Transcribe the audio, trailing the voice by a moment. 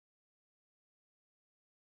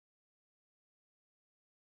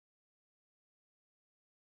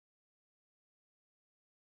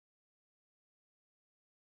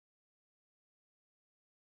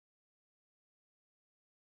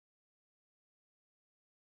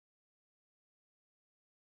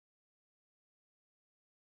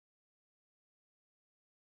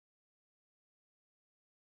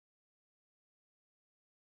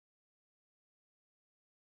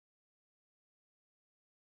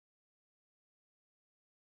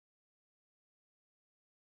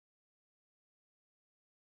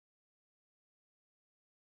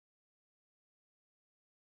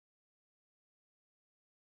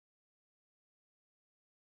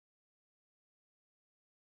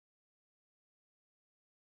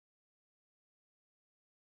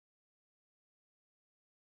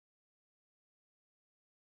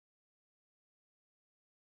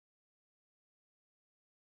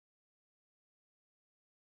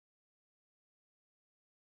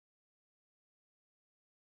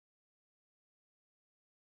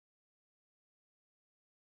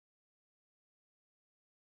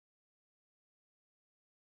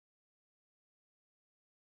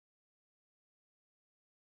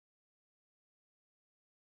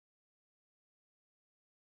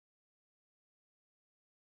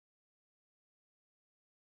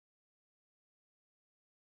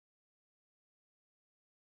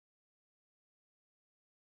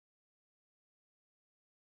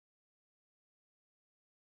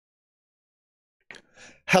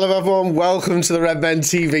Hello everyone, welcome to the Redmen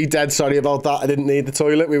TV. Dead sorry about that, I didn't need the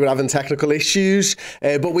toilet, we were having technical issues,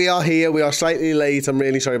 but we are here, we are slightly late. I'm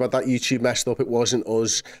really sorry about that. YouTube messed up, it wasn't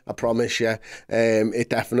us, I promise you. It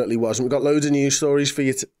definitely wasn't. We've got loads of news stories for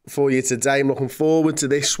you today. I'm looking forward to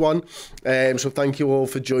this one, so thank you all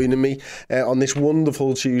for joining me on this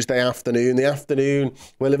wonderful Tuesday afternoon. The afternoon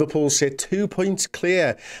where Liverpool sit 2 points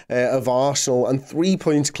clear of Arsenal and 3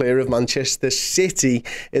 points clear of Manchester City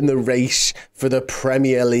in the race for the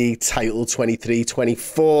Premier League title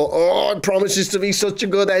 23-24. Oh, it promises to be such a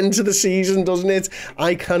good end to the season, doesn't it?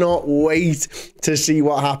 I cannot wait to see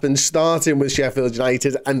what happens, starting with Sheffield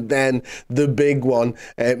United and then the big one,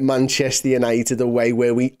 Manchester United away,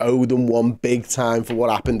 where we owe them one big time for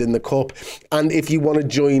what happened in the Cup. And if you want to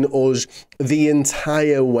join us the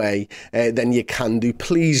entire way, then you can do.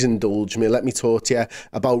 Please indulge me. Let me talk to you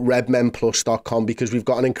about redmenplus.com, because we've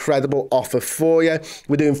got an incredible offer for you.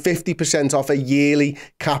 We're doing 50% off a yearly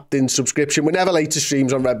captain subscription. We're never late to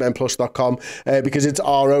streams on redmenplus.com because it's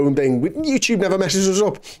our own thing. YouTube never messes us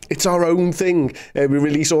up. It's our own thing. We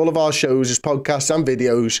release all of our shows as podcasts and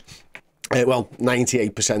videos. Well,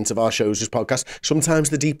 98% of our shows is podcasts.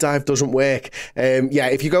 Sometimes the deep dive doesn't work. Yeah,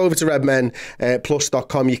 if you go over to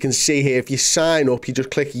redmenplus.com, you can see here, if you sign up, you just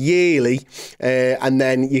click yearly and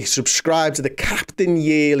then you subscribe to the Captain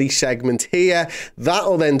Yearly segment here.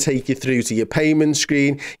 That'll then take you through to your payment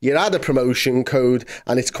screen. You add a promotion code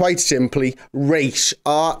and it's quite simply RACE,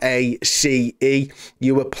 R-A-C-E.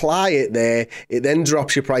 You apply it there. It then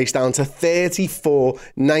drops your price down to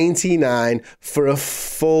 $34.99 for a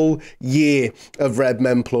full year of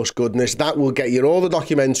Redmen Plus goodness. That will get you all the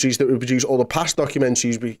documentaries that we produce, all the past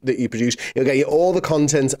documentaries that you produce. It'll get you all the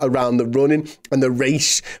content around the running and the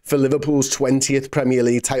race for Liverpool's 20th Premier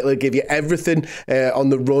League title. It'll give you everything on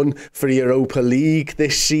the run for Europa League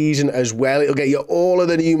this season as well. It'll get you all of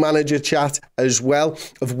the new manager chat as well,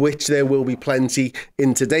 of which there will be plenty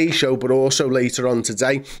in today's show, but also later on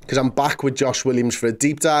today, because I'm back with Josh Williams for a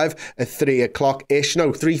deep dive at 3 o'clock-ish,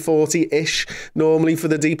 no, 3:40-ish normally for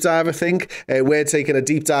the deep dive, I think. We're taking a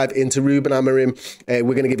deep dive into Ruben Amorim. We're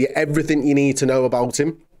going to give you everything you need to know about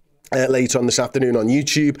him. Later on this afternoon on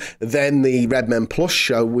YouTube. Then the Redmen Plus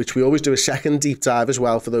show, which we always do a second deep dive as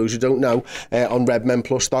well, for those who don't know, on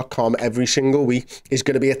redmenplus.com every single week, is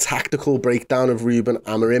going to be a tactical breakdown of Ruben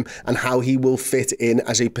Amorim and how he will fit in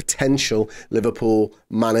as a potential Liverpool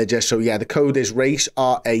manager. So yeah, the code is RACE,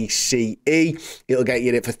 R-A-C-E. It'll get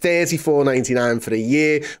you it for $34.99 for a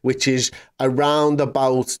year, which is around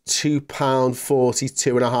about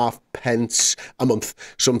 £2.42.5 a month,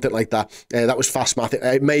 something like that. That was fast math.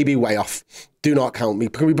 It may be way off. Do not count me.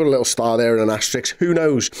 Can we put a little star there and an asterisk? Who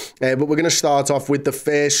knows? But we're going to start off with the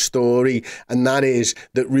first story, and that is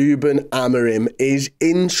that Ruben Amorim is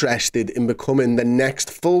interested in becoming the next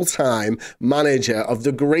full-time manager of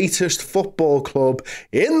the greatest football club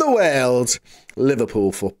in the world,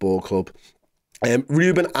 Liverpool Football Club.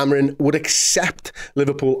 Ruben Amorim would accept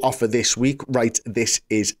Liverpool offer this week. Right, this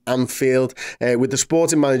is Anfield. With the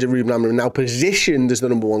sporting manager Ruben Amorim now positioned as the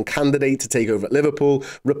 #1 candidate to take over at Liverpool,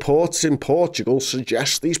 reports in Portugal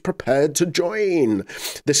suggest he's prepared to join.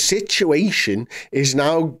 The situation is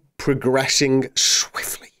now progressing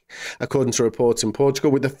swiftly, according to reports in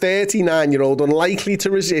Portugal, with the 39-year-old unlikely to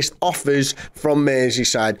resist offers from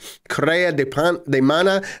Merseyside. Correia de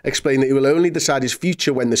Mana explained that he will only decide his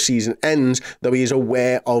future when the season ends, though he is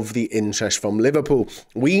aware of the interest from Liverpool.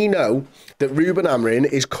 We know that Ruben Amorim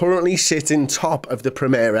is currently sitting top of the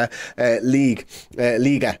Primeira Liga.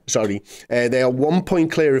 They are 1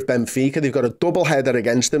 point clear of Benfica. They've got a double header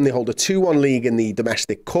against them. They hold a 2-1 league in the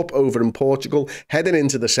domestic cup over in Portugal, heading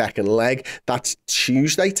into the second leg. That's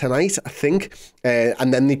Tuesday tonight, I think,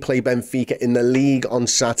 and then they play Benfica in the league on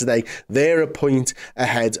Saturday. They're a point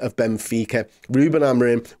ahead of Benfica. Ruben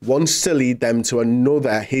Amorim wants to lead them to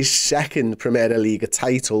his second Primeira Liga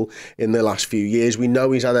title in the last few years. We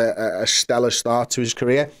know he's had a stellar start to his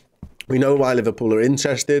career. We know why Liverpool are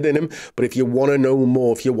interested in him, but if you want to know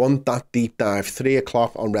more, if you want that deep dive, 3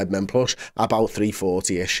 o'clock on Redmen Plus, about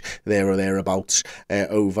 3:40-ish, there or thereabouts,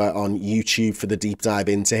 over on YouTube for the deep dive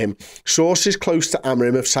into him. Sources close to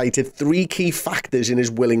Amorim have cited 3 key factors in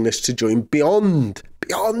his willingness to join beyond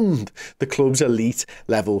the club's elite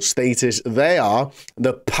level status. They are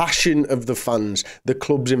the passion of the fans, the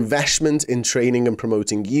club's investment in training and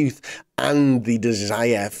promoting youth, and the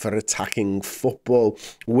desire for attacking football,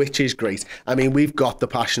 which is great. I mean, we've got the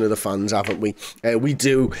passion of the fans, haven't we? We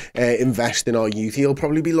do invest in our youth. He'll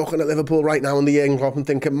probably be looking at Liverpool right now in the Jurgen Klopp and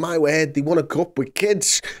thinking, my word, they won a cup with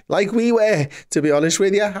kids like we were, to be honest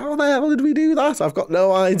with you. How the hell did we do that? I've got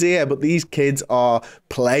no idea, but these kids are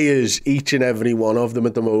players, each and every one of them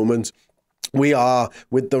at the moment. we are,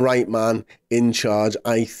 with the right man in charge,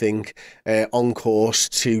 I think, on course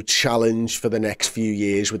to challenge for the next few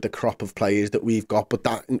years with the crop of players that we've got. But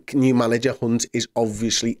that new manager hunt is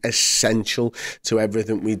obviously essential to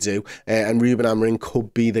everything we do. And Ruben Amorim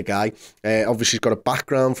could be the guy. Obviously, he's got a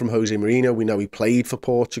background from Jose Mourinho. We know he played for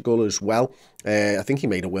Portugal as well. I think he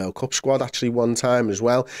made a World Cup squad actually one time as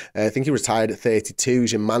well. I think he retired at 32.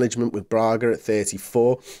 He's in management with Braga at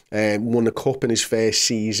 34. Won a cup in his first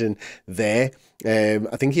season there.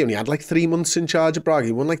 I think he only had like 3 months in charge of Braga.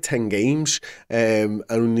 He won like 10 games and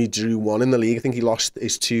only drew one in the league. I think he lost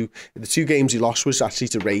the two games he lost was actually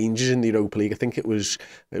to Rangers in the Europa League. I think it was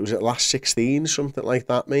at last 16, something like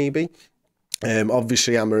that maybe.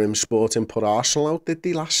 Obviously, Amorim Sporting put Arsenal out, did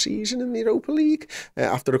they, last season in the Europa League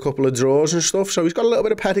after a couple of draws and stuff. So he's got a little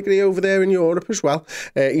bit of pedigree over there in Europe as well.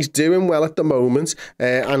 He's doing well at the moment,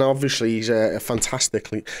 and obviously he's a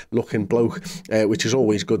fantastically looking bloke, which is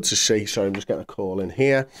always good to see. Sorry, I'm just getting a call in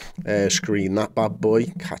here. Screen that bad boy.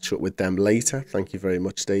 Catch up with them later. Thank you very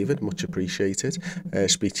much, David. Much appreciated.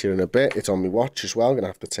 Speak to you in a bit. It's on my watch as well. I'm going to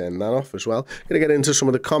have to turn that off as well. Going to get into some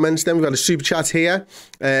of the comments then. We've got a super chat here.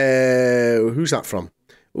 Who's that from?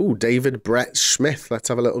 Oh, David Brett Smith. Let's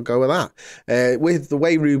have a little go at that. With the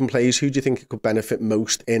way Ruben plays, who do you think it could benefit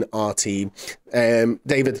most in our team?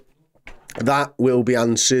 David, that will be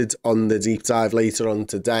answered on the deep dive later on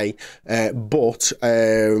today. But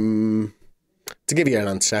to give you an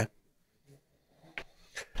answer,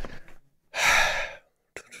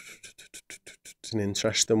 it's an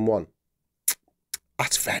interesting one.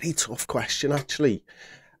 That's a very tough question, actually.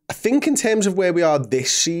 I think in terms of where we are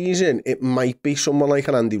this season, it might be someone like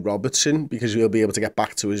an Andy Robertson because he'll be able to get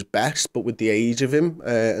back to his best. But with the age of him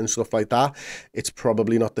and stuff like that, it's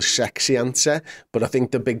probably not the sexy answer. But I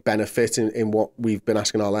think the big benefit in what we've been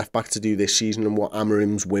asking our left back to do this season and what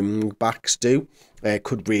Amorim's wing backs do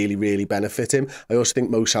could really, really benefit him. I also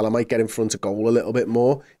think Mo Salah might get in front of goal a little bit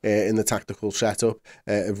more in the tactical setup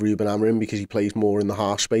of Ruben Amorim because he plays more in the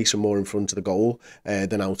half space and more in front of the goal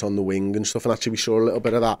than out on the wing and stuff. And actually we saw a little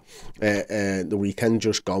bit of that the weekend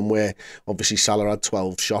just gone where obviously Salah had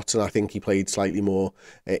 12 shots and I think he played slightly more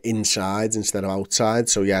inside instead of outside.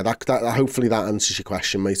 So yeah, that hopefully that answers your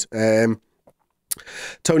question, mate.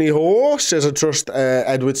 Tony Horse says, I trust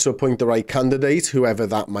Edwards to appoint the right candidate, whoever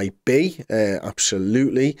that might be.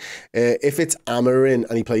 Absolutely. If it's Amorim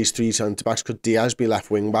and he plays 3 centre-backs, could Diaz be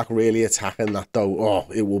left wing-back? Really attacking that, though? Oh,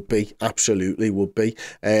 it would be. Absolutely would be.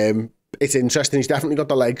 It's interesting. He's definitely got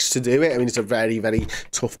the legs to do it. I mean, it's a very, very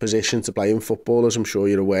tough position to play in football, as I'm sure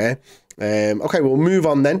you're aware. Okay, we'll move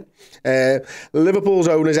on then. Liverpool's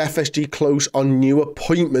owners, FSG, close on new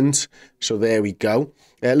appointment. So there we go.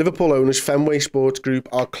 Liverpool owners, Fenway Sports Group,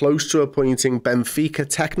 are close to appointing Benfica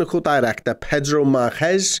technical director Pedro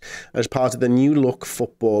Marques as part of the new look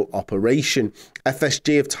football operation.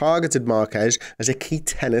 FSG have targeted Marques as a key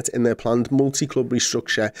tenet in their planned multi-club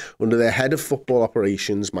restructure under their head of football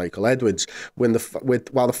operations, Michael Edwards. While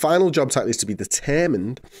the final job title is to be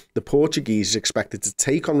determined, the Portuguese is expected to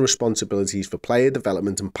take on responsibilities for player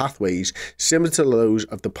development and pathways similar to those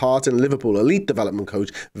of departing Liverpool elite development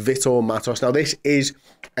coach Vitor Matos. Now, this is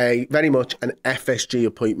very much an FSG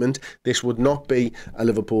appointment. This would not be a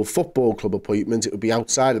Liverpool Football Club appointment. It would be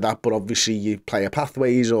outside of that, but obviously you player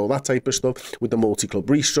pathways, all that type of stuff with the multi-club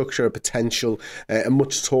restructure, a potential, a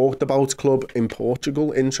much talked about club in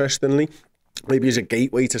Portugal, interestingly. Maybe as a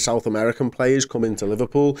gateway to South American players coming to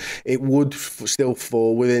Liverpool, it would still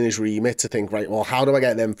fall within his remit to think, right, well, how do I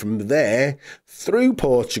get them from there through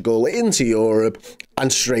Portugal into Europe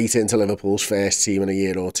and straight into Liverpool's first team in a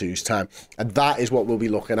year or two's time? And that is what we'll be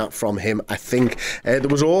looking at from him, I think. There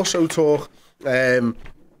was also talk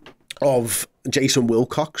of Jason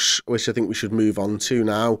Wilcox, which I think we should move on to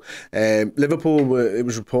now. Liverpool, it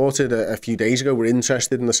was reported a few days ago, were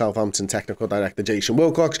interested in the Southampton technical director, Jason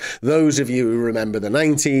Wilcox. Those of you who remember the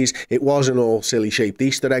 90s, it wasn't all silly-shaped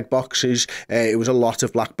Easter egg boxes. It was a lot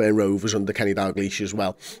of Blackburn Rovers under Kenny Dalglish as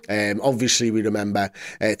well. Obviously, we remember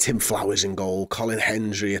Tim Flowers in goal, Colin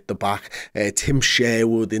Hendry at the back, Tim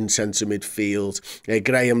Sherwood in centre midfield,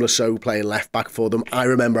 Graham Lasso playing left-back for them. I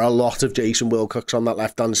remember a lot of Jason Wilcox on that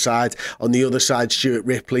left-hand side. On the other side, Stuart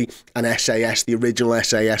Ripley and SAS, the original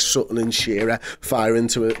SAS, Sutton and Shearer, firing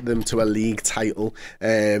them to a league title.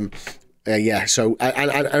 Yeah, so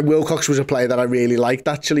and Wilcox was a player that I really liked,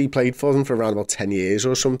 actually. He played for them for around about 10 years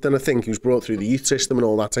or something, I think. He was brought through the youth system and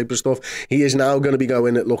all that type of stuff. He is now going to be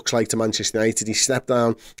going, it looks like, to Manchester United. He stepped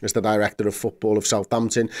down as the director of football of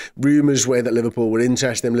Southampton. Rumours were that Liverpool were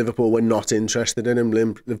interested in him. Liverpool were not interested in him.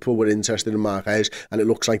 Liverpool were interested in Marquez, and it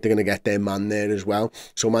looks like they're going to get their man there as well.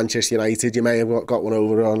 So Manchester United, you may have got one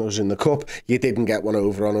over on us in the Cup. You didn't get one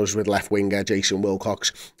over on us with left winger Jason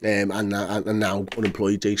Wilcox, and now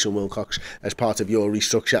unemployed Jason Wilcox as part of your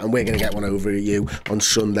restructure, and we're going to get one over at you on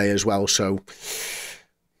Sunday as well. So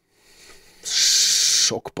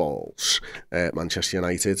suck balls, Manchester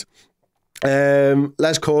United.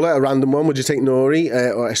 Let's call it a random one. Would you take Nori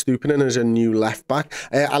or Estupinan as a new left back?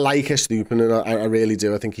 I like Estupinan, I really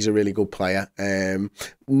do. I think he's a really good player. Yeah,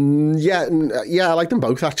 I like them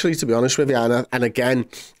both, actually, to be honest with you. And again,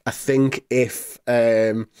 I think if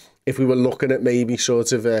we were looking at maybe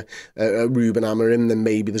sort of a Ruben Amorim, then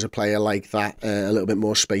maybe there's a player like that, a little bit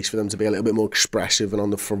more space for them to be a little bit more expressive and on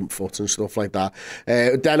the front foot and stuff like that.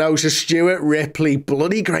 Deno's Stuart Ripley,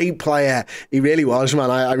 bloody great player. He really was, man.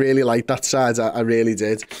 I really liked that side. I really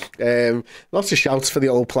did. Lots of shouts for the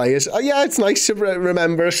old players. Yeah, it's nice to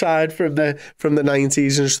remember a side from the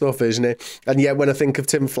 90s and stuff, isn't it? And yet, when I think of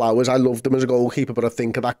Tim Flowers, I loved him as a goalkeeper, but I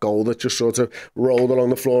think of that goal that just sort of rolled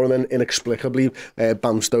along the floor and then inexplicably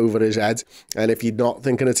bounced over his head. And if you're not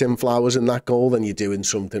thinking of Tim Flowers in that goal, then you're doing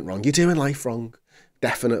something wrong. You're doing life wrong,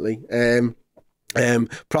 definitely. Proper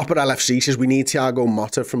LFC says we need Thiago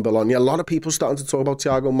Motta from Bologna. A lot of people starting to talk about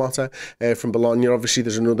Thiago Motta from Bologna. Obviously,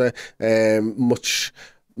 there's another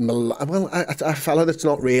a fella that's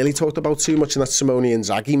not really talked about too much, and that's Simone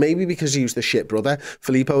Inzaghi, maybe because he was the shit brother.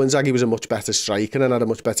 Filippo Inzaghi was a much better striker and had a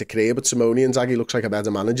much better career, but Simone Inzaghi looks like a better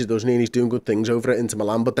manager, doesn't he? And he's doing good things over at Inter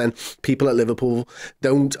Milan, but then people at Liverpool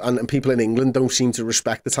don't, and people in England don't seem to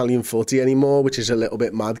respect Italian footy anymore, which is a little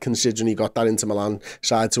bit mad considering he got that Inter Milan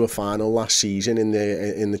side to a final last season in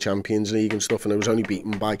the Champions League and stuff, and it was only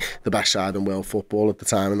beaten by the best side in world football at the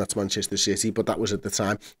time, and that's Manchester City. But that was at the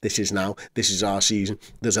time. This is now. This is our season.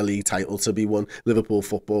 There's a league title to be won. Liverpool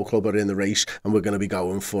Football Club are in the race, and we're going to be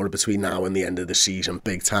going for it between now and the end of the season,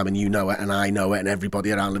 big time. And you know it, and I know it, and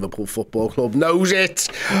everybody around Liverpool Football Club knows it.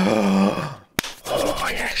 Oh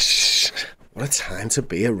yes, what a time to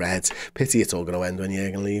be a Red. Pity it's all going to end when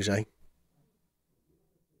Jurgen leaves, eh?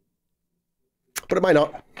 But it might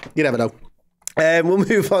not. You never know. We'll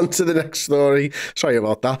move on to the next story. Sorry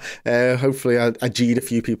about that. Hopefully I G'd a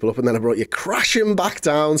few people up and then I brought you crashing back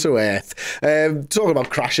down to earth. Talking about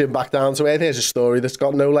crashing back down to earth, here's a story that's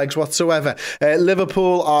got no legs whatsoever.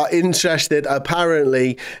 Liverpool are interested,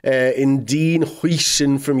 apparently, in Dean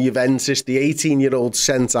Huijsen from Juventus, the 18-year-old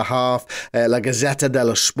centre-half. La Gazzetta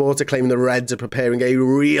dello Sport are claiming the Reds are preparing a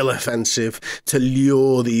real offensive to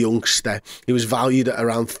lure the youngster. He was valued at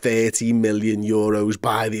around €30 million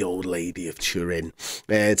by the old lady of Turin.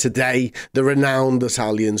 Today, the renowned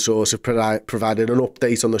Italian source have provided an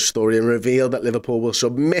update on the story and revealed that Liverpool will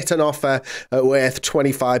submit an offer worth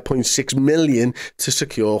 £25.6 million to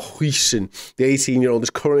secure Huijsen. The 18-year-old is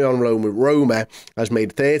currently on loan with Roma, has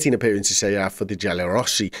made 13 appearances for the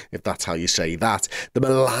Giallorossi, if that's how you say that. The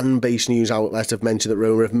Milan-based news outlet have mentioned that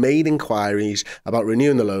Roma have made inquiries about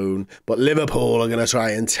renewing the loan, but Liverpool are going to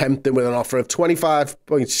try and tempt them with an offer of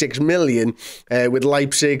 £25.6 million, with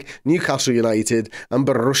Leipzig, Newcastle United and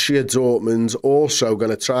Borussia Dortmund also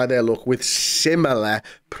going to try their luck with similar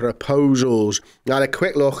proposals. Now, a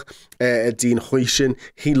quick look at Dean Huijsen.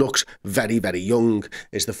 He looks very, very young,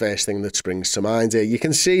 is the first thing that springs to mind here. You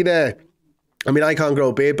can see there, I mean, I can't grow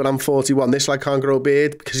a beard, but I'm 41. This lad can't grow a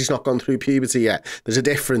beard because he's not gone through puberty yet. There's a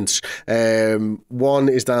difference. One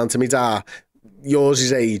is down to me dad. Yours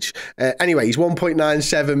is age. Anyway, he's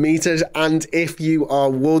 1.97 metres, and if you are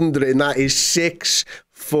wondering, that is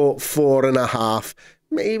 6'4.5".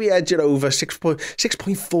 Maybe edge it over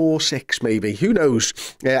 6.46 maybe. Who knows?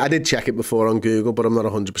 I did check it before on Google, but I'm not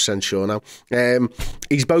 100% sure now.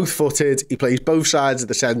 He's both-footed. He plays both sides of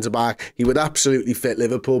the centre-back. He would absolutely fit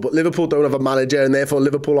Liverpool, but Liverpool don't have a manager, and therefore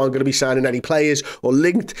Liverpool aren't going to be signing any players or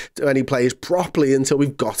linked to any players properly until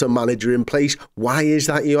we've got a manager in place. Why is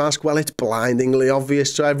that, you ask? Well, it's blindingly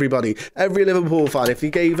obvious to everybody. Every Liverpool fan, if he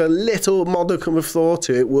gave a little modicum of thought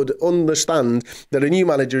to it, would understand that a new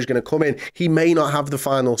manager is going to come in. He may not have the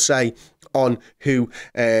final say on who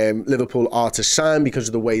Liverpool are to sign because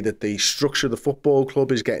of the way that the structure of the football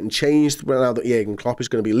club is getting changed now that Jurgen Klopp is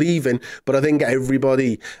going to be leaving. But I think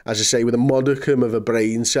everybody, as I say, with a modicum of a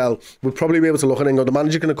brain cell would probably be able to look at it and go, the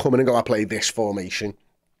manager's going to come in and go, I play this formation.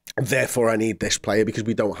 Therefore, I need this player because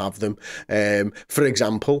we don't have them. For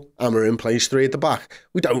example, Amorim plays 3 at the back.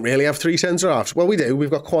 We don't really have 3 centre-halves. Well, we do.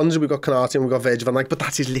 We've got Kwanzaa, we've got Konate, and we've got Virgil van Dijk, but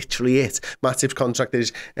that is literally it. Matip's contract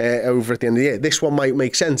is over at the end of the year. This one might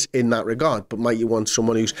make sense in that regard, but might you want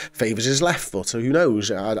someone who favours his left foot? So who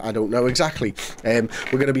knows? I don't know exactly. We're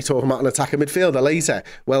going to be talking about an attacker midfielder later.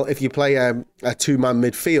 Well, if you play a 2-man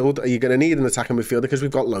midfield, are you going to need an attacker midfielder? Because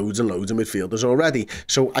we've got loads and loads of midfielders already.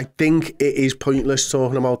 So I think it is pointless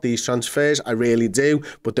talking about these transfers. I really do,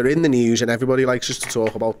 but they're in the news and everybody likes us to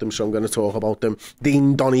talk about them, so I'm going to talk about them.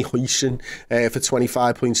 Dean Donny Huijsen for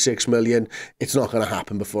 25.6 million. It's not going to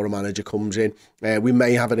happen before a manager comes in. We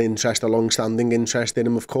may have an interest, a long-standing interest in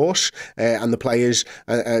him, of course, and the players,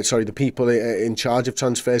 the people in charge of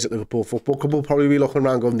transfers at Liverpool Football Club will probably be looking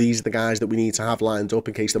around going, these are the guys that we need to have lined up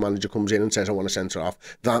in case the manager comes in and says, I want a centre-half.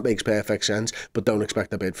 That makes perfect sense, but don't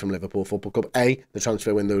expect a bid from Liverpool Football Club. A, the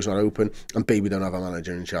transfer window's not open, and B, we don't have a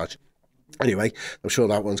manager in charge. Anyway, I'm sure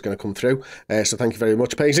that one's going to come through. So thank you very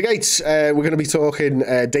much, Paisley Gates. We're going to be talking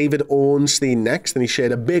David Ornstein next, and he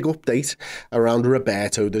shared a big update around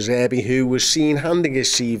Roberto De Zerbi, who was seen handing his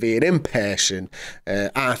CV in person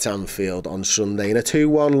at Anfield on Sunday in a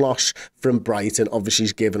 2-1 loss from Brighton. Obviously,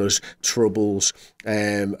 he's given us troubles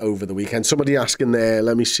over the weekend. Somebody asking there,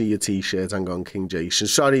 let me see your T-shirt. Hang on, King Jason.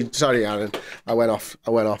 Sorry, Aaron. I went off.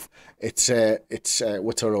 It's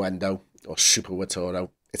Wataru Endo, or Super Wataru.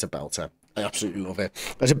 It's a belter. I absolutely love it.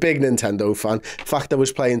 As a big Nintendo fan, in fact, I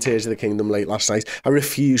was playing Tears of the Kingdom late last night. I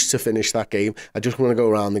refused to finish that game. I just want to go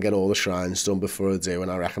around and get all the shrines done before I do, and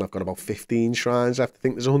I reckon I've got about 15 shrines. I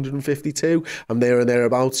think there's 152. I'm there and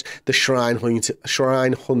thereabouts. The shrine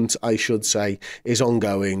hunt, I should say, is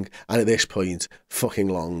ongoing, and at this point, fucking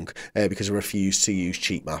long, because I refuse to use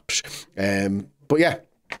cheat maps. But yeah,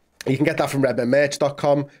 you can get that from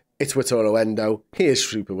redmenmerch.com. It's Wataru Endo. He is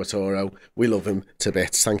Super Wataru. We love him to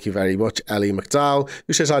bits. Thank you very much. Ellie McDowell,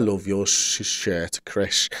 who says, I love your shirt,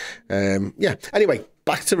 Chris. Yeah, anyway,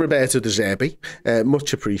 back to Roberto De Zerbi.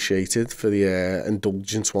 Much appreciated for the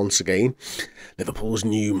indulgence once again. Liverpool's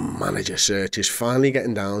new manager search is finally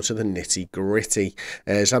getting down to the nitty-gritty.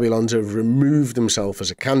 Xabi Alonso removed himself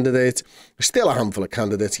as a candidate. There's still a handful of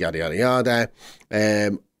candidates, yada, yada, yada.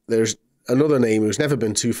 There's another name who's never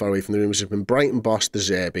been too far away from the rumours has been Brighton boss De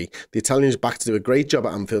Zerbi. The Italian's back to do a great job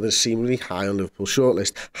at Anfield and is seemingly high on Liverpool's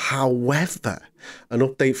shortlist. However, an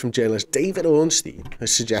update from journalist David Ornstein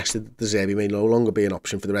has suggested that De Zerbi may no longer be an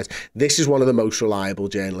option for the Reds. This is one of the most reliable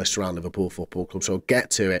journalists around Liverpool Football Club, so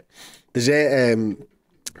get to it.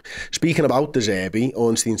 Speaking about De Zerbi,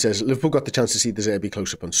 Ornstein says, Liverpool got the chance to see De Zerbi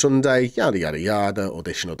close up on Sunday, yada, yada, yada,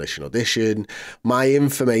 audition. My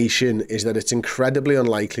information is that it's incredibly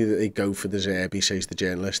unlikely that they go for De Zerbi, says the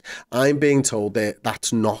journalist. I'm being told that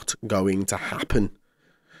that's not going to happen.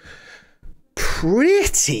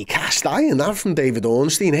 Pretty cast iron, that from David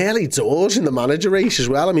Ornstein. Early doors in the manager race as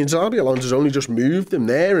well. I mean, Xabi Alonso's only just moved him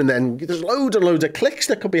there, and then there's loads and loads of clicks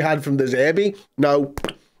that could be had from De Zerbi. No,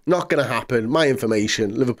 not going to happen. My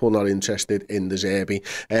information, Liverpool not interested in De Zerbi.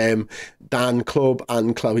 Dan Clubb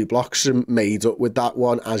and Chloe Bloxham made up with that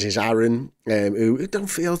one, as is Aaron, who don't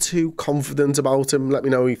feel too confident about him. Let me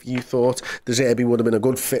know if you thought De Zerbi would have been a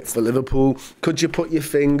good fit for Liverpool. Could you put your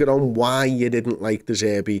finger on why you didn't like De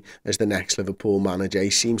Zerbi as the next Liverpool manager? He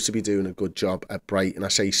seems to be doing a good job at Brighton. I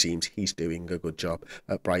say seems, he's doing a good job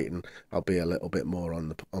at Brighton. I'll be a little bit more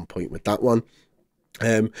on point with that one.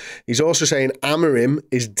 He's also saying Amorim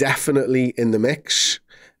is definitely in the mix.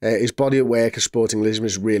 His body of work as Sporting Lisbon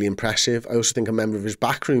is really impressive. I also think a member of his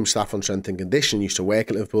backroom staff on strength and conditioning used to work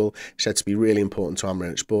at Liverpool, said to be really important to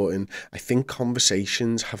Amorim at Sporting. I think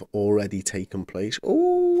conversations have already taken place.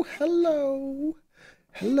 Oh, hello.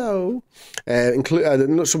 Somebody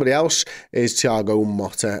else is Thiago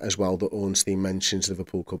Motta as well that Ornstein mentions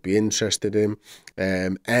Liverpool could be interested in.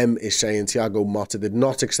 M is saying Thiago Motta did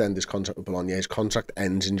not extend his contract with Bologna. His contract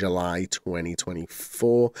ends in July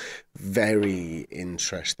 2024. Very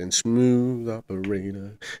interesting. Smooth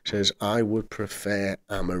operator says, I would prefer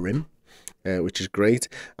Amorim. Which is great.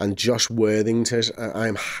 And Josh Worthing says, I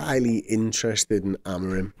am highly interested in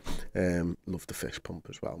Amorim. Love the fist pump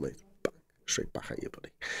as well, mate. Straight back at you, buddy.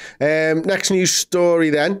 Next news story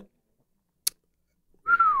then.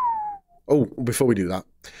 Oh, before we do that,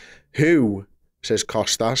 who, says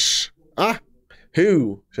Costas,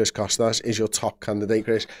 who, says Costas, is your top candidate,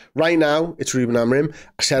 Chris? Right now, it's Ruben Amorim.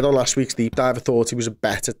 I said on last week's Deep Dive, I thought he was a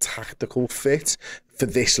better tactical fit for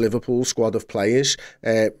this Liverpool squad of players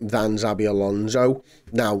than Xabi Alonso.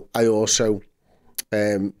 Now, I also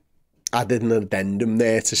added an addendum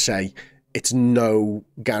there to say, it's no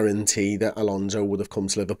guarantee that Alonso would have come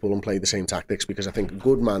to Liverpool and played the same tactics, because I think a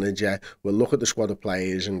good manager will look at the squad of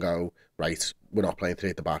players and go, right, we're not playing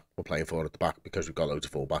 3 at the back, we're playing 4 at the back, because we've got loads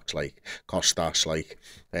of fullbacks like Costas, like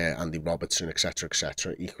Andy Robertson, etc.,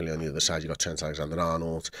 etc. Equally on the other side, you've got Trent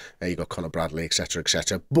Alexander-Arnold, you've got Conor Bradley, etc.,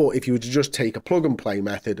 etc. But if you were to just take a plug-and-play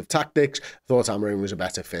method of tactics, I thought Amorim was a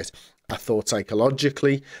better fit. I thought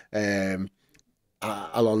psychologically,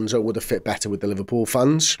 Alonso would have fit better with the Liverpool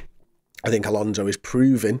fans. I think Alonso is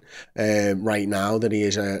proving right now that he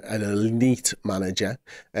is an elite manager,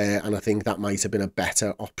 and I think that might have been a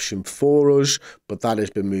better option for us, but that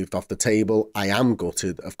has been moved off the table. I am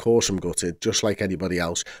gutted, of course I'm gutted, just like anybody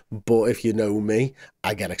else, but if you know me,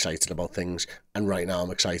 I get excited about things, and right now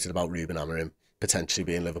I'm excited about Ruben Amorim potentially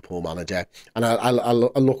being Liverpool manager, and I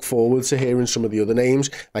look forward to hearing some of the other names.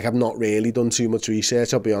 Like, I've not really done too much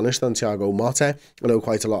research, I'll be honest, on Thiago Motta. I know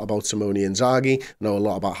quite a lot about Simone Inzaghi, I know a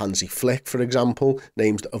lot about Hansi Flick, for example,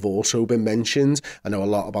 names that have also been mentioned. I know a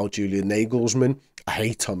lot about Julian Nagelsmann. I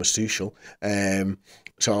hate Thomas Tuchel.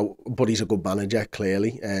 But he's a good manager,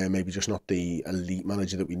 clearly. Maybe just not the elite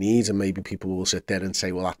manager that we need. And maybe people will sit there and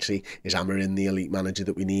say, well, actually, is Amorim the elite manager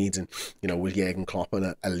that we need? And, you know, was Jurgen Klopp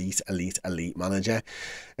an elite manager?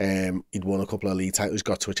 He'd won a couple of elite titles,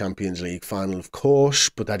 got to a Champions League final, of course,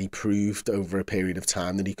 but that he proved over a period of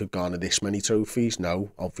time that he could garner this many trophies?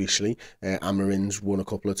 No, obviously. Amorim's won a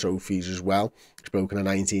couple of trophies as well. He's broken a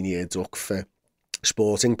 19-year duck for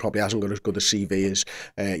Sporting, probably hasn't got as good a CV as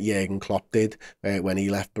Jurgen Klopp did when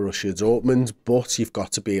he left Borussia Dortmund, but you've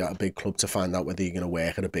got to be at a big club to find out whether you're going to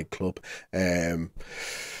work at a big club.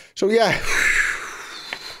 So yeah,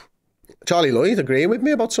 Charlie Lloyd agreeing with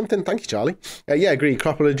me about something. Thank you, Charlie. Yeah, agree.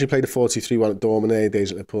 Cropperidge played a 4-2-3-1 at Dortmund,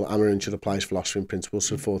 days at Liverpool. Amorim should apply his philosophy and principles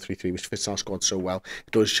to 4-3-3, which fits our squad so well.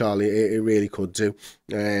 It does, Charlie. It really could do.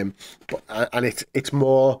 And it's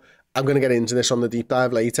more... I'm going to get into this on the deep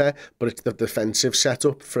dive later, but it's the defensive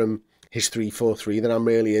setup from his 3-4-3 that I'm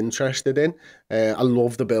really interested in. I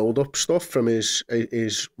love the build-up stuff from his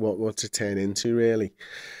what's it turn into, really.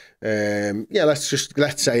 Yeah, let's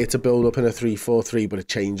say it's a build-up in a 3-4-3, but it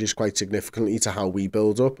changes quite significantly to how we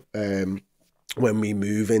build up when we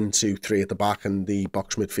move into 3 at the back and the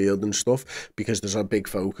box midfield and stuff, because there's a big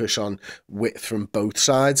focus on width from both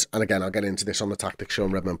sides. And again, I'll get into this on the Tactics Show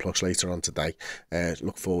on Redmen Plus later on today.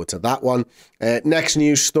 Look forward to that one. Next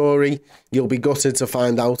news story, you'll be gutted to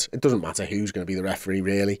find out. It doesn't matter who's going to be the referee,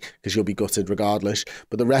 really, because you'll be gutted regardless.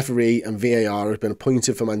 But the referee and VAR has been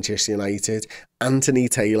appointed for Manchester United. Anthony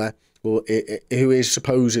Taylor, who is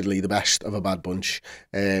supposedly the best of a bad bunch.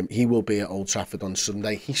 He will be at Old Trafford on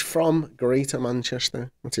Sunday. He's from Greater Manchester.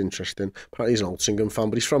 That's interesting. Apparently he's an Altrincham fan,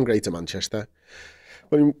 but he's from Greater Manchester.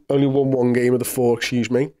 Only won 1 game of the 4,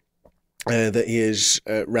 that he is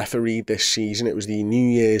refereed this season. It was the New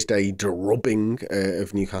Year's Day drubbing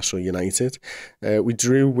of Newcastle United. We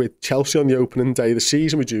drew with Chelsea on the opening day of the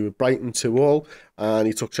season. We drew with Brighton 2-2, and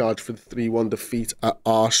he took charge for the 3-1 defeat at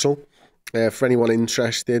Arsenal. For anyone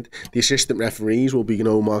interested, the assistant referees will be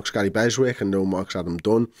no marks Gary Beswick and no marks Adam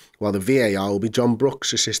Dunn, while the VAR will be John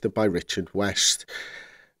Brooks, assisted by Richard West.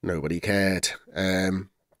 Nobody cared.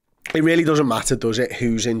 It really doesn't matter, does it,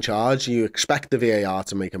 who's in charge? You expect the VAR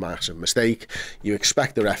to make a massive mistake. You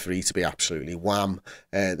expect the referee to be absolutely wham.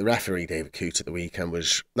 The referee, David Coote, at the weekend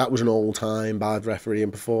was an all-time bad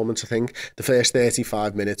refereeing performance, I think. The first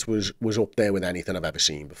 35 minutes was up there with anything I've ever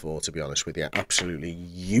seen before, to be honest with you. Absolutely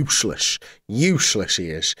useless. Useless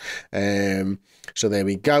he is. So there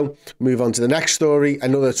we go. Move on to the next story.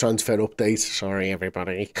 Another transfer update. Sorry,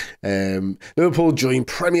 everybody. Liverpool joined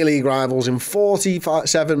Premier League rivals in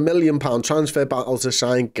 £47 million transfer battle to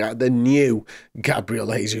sign the new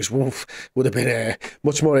Gabriel Jesus. Wolf would have been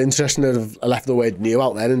much more interesting to have left the word new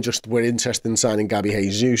out there and just we're interested in signing Gabby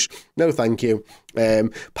Jesus. No, thank you.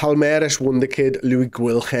 Palmeiras wonderkid Louis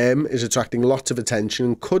Guilherme is attracting lots of attention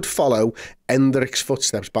and could follow Endrick's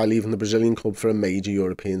footsteps by leaving the Brazilian club for a major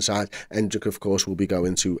European side. Endrick, of course, will be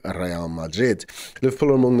going to Real Madrid.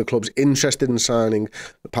 Liverpool are among the clubs interested in signing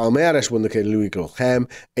the Palmeiras wonderkid Louis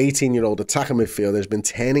Guilherme. 18-year-old attacker midfielder has been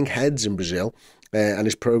turning heads in Brazil, and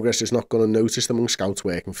his progress is not going unnoticed among scouts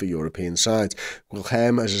working for European sides.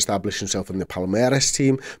 Guilherme has established himself in the Palmeiras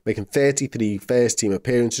team, making 33 first-team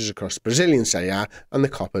appearances across the Brazilian Serie A and the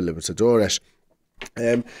Copa Libertadores.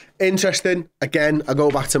 Interesting. Again, I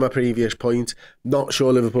go back to my previous point. Not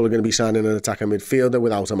sure Liverpool are going to be signing an attacker midfielder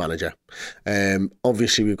without a manager.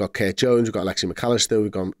 Obviously, we've got Kurt Jones, we've got Alexi McAllister,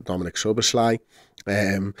 we've got Dominic Soboslai,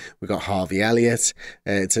 we've got Harvey Elliott,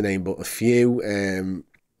 to name but a few.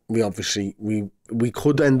 We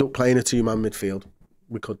could end up playing a 2-man midfield.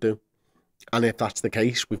 We could do. And if that's the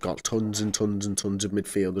case, we've got tons and tons and tons of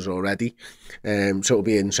midfielders already. So it'll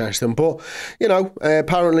be interesting. But, you know,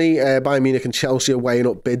 apparently Bayern Munich and Chelsea are weighing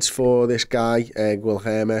up bids for this guy,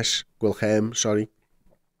 Guilherme, sorry.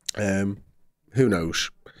 Who knows?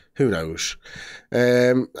 Who knows?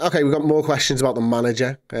 Okay, we've got more questions about the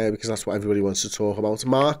manager because that's what everybody wants to talk about.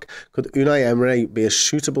 Mark, could Unai Emery be a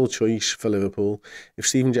suitable choice for Liverpool? If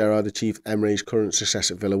Steven Gerrard achieved Emery's current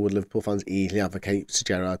success at Villa, would Liverpool fans easily advocate to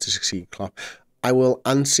Gerrard to succeed Klopp? I will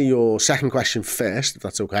answer your second question first, if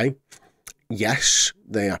that's okay. Yes,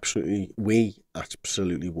 we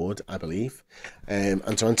absolutely would, I believe.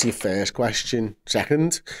 And to answer your first question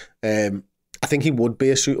second, I think he would be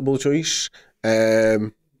a suitable choice.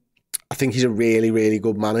 I think he's a really, really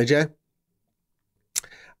good manager.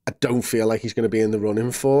 I don't feel like he's going to be in the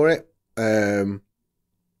running for it. I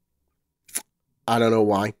don't know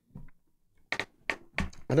why.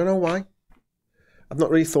 I've not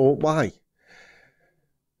really thought why.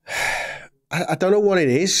 I don't know what it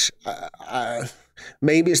is.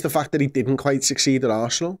 Maybe it's the fact that he didn't quite succeed at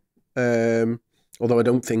Arsenal. Although I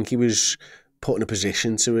don't think he was put in a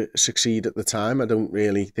position to succeed at the time. I don't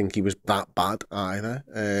really think he was that bad either.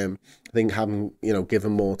 I think having,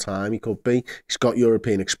 given more time, he could be. He's got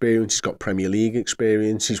European experience. He's got Premier League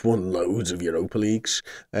experience. He's won loads of Europa Leagues.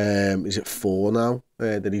 Is it 4 now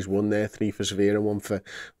that he's won there? 3 for Sevilla and 1 for,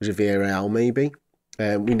 was it Villarreal maybe?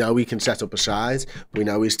 We know he can set up a side. We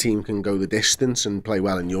know his team can go the distance and play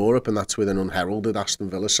well in Europe, and that's with an unheralded Aston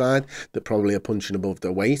Villa side that probably are punching above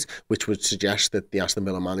their weight, which would suggest that the Aston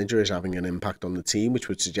Villa manager is having an impact on the team, which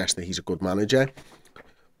would suggest that he's a good manager.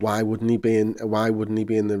 Why wouldn't he be in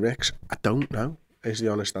the Ricks? I don't know, is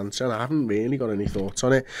the honest answer, and I haven't really got any thoughts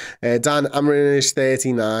on it. Dan, Amorim is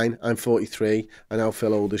 39, I'm 43, I now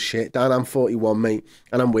feel old as shit. Dan, I'm 41, mate,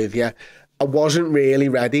 and I'm with you. I wasn't really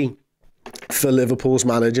ready for Liverpool's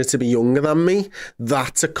manager to be younger than me.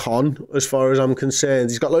 That's a con as far as I'm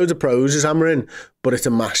concerned. He's got loads of pros as Amorim, but it's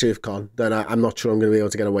a massive con that I'm not sure I'm going to be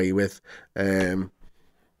able to get away with.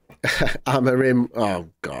 Amorim, oh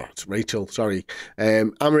God, Rachel, sorry.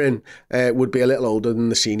 Amorim would be a little older than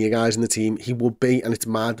the senior guys in the team. He would be, and it's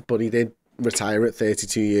mad, but he did retire at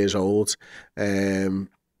 32 years old.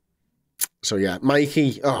 So yeah,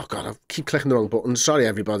 Mikey, oh God, I keep clicking the wrong button. Sorry,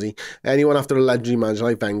 everybody. Anyone after a legendary manager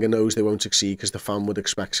like Wenger knows they won't succeed because the fan would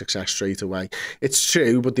expect success straight away. It's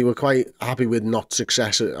true, but they were quite happy with not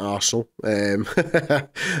success at Arsenal.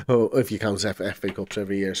 Or if you count FA Cups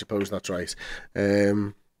every year, I suppose that's right.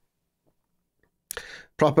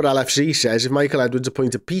 Proper LFC says, if Michael Edwards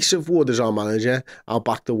appoints a piece of wood as our manager, I'll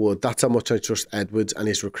back the wood. That's how much I trust Edwards and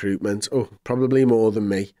his recruitment. Oh, probably more than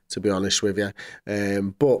me, to be honest with you.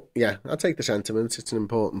 But yeah, I'll take the sentiment. It's an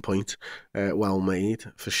important point. Well made,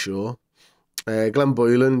 for sure. Glenn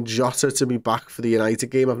Boylan, Jota to be back for the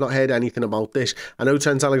United game. I've not heard anything about this. I know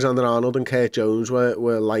Trent Alexander-Arnold and Kurt Jones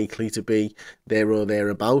were likely to be there or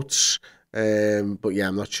thereabouts. But yeah,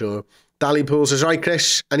 I'm not sure. Dally Pool says, right,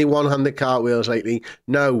 Chris, any one-handed cartwheels lately?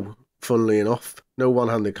 No, funnily enough, no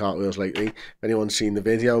one-handed cartwheels lately. If anyone's seen the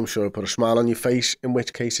video, I'm sure it'll put a smile on your face, in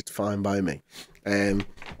which case it's fine by me.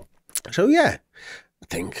 So yeah, I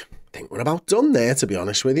think we're about done there, to be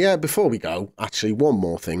honest with you. Before we go, actually, one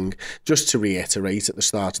more thing, just to reiterate at the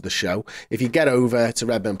start of the show. If you get over to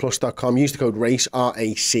redmenplus.com, use the code RACE,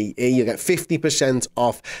 RACE, you get 50%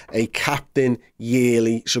 off a Captain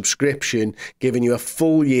yearly subscription, giving you a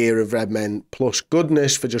full year of Redmen Plus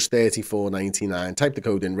goodness for just $34.99. Type the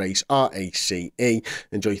code in RACE, RACE,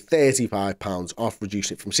 enjoy £35 off, reduce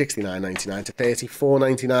it from $69.99 to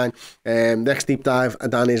 $34.99. Next deep dive,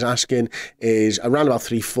 Dan is asking, is around about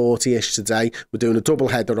 3:40ish today. We're doing a double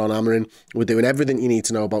header on Amorim. We're doing everything you need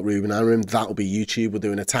to know about Ruben Amorim. That'll be YouTube. We're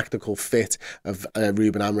doing a tactical fit of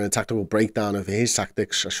Ruben Amorim, a tactical breakdown of his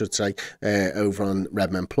tactics, I should say, over on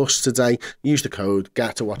Redmen Plus today. Use the code,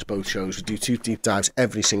 get to watch both shows. We do 2 deep dives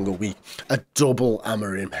every single week. A double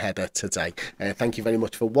Amorim header today. Thank you very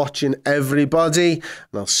much for watching, everybody,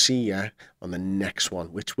 and I'll see you on the next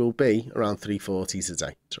one, which will be around 3:40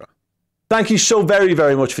 today. That's right. Thank you so very,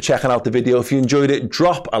 very much for checking out the video. If you enjoyed it,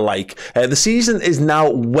 drop a like. The season is now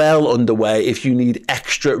well underway. If you need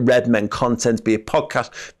extra Redmen content, be it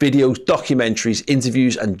podcast, videos, documentaries,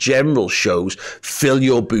 interviews, and general shows, fill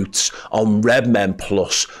your boots on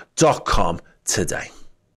redmenplus.com today.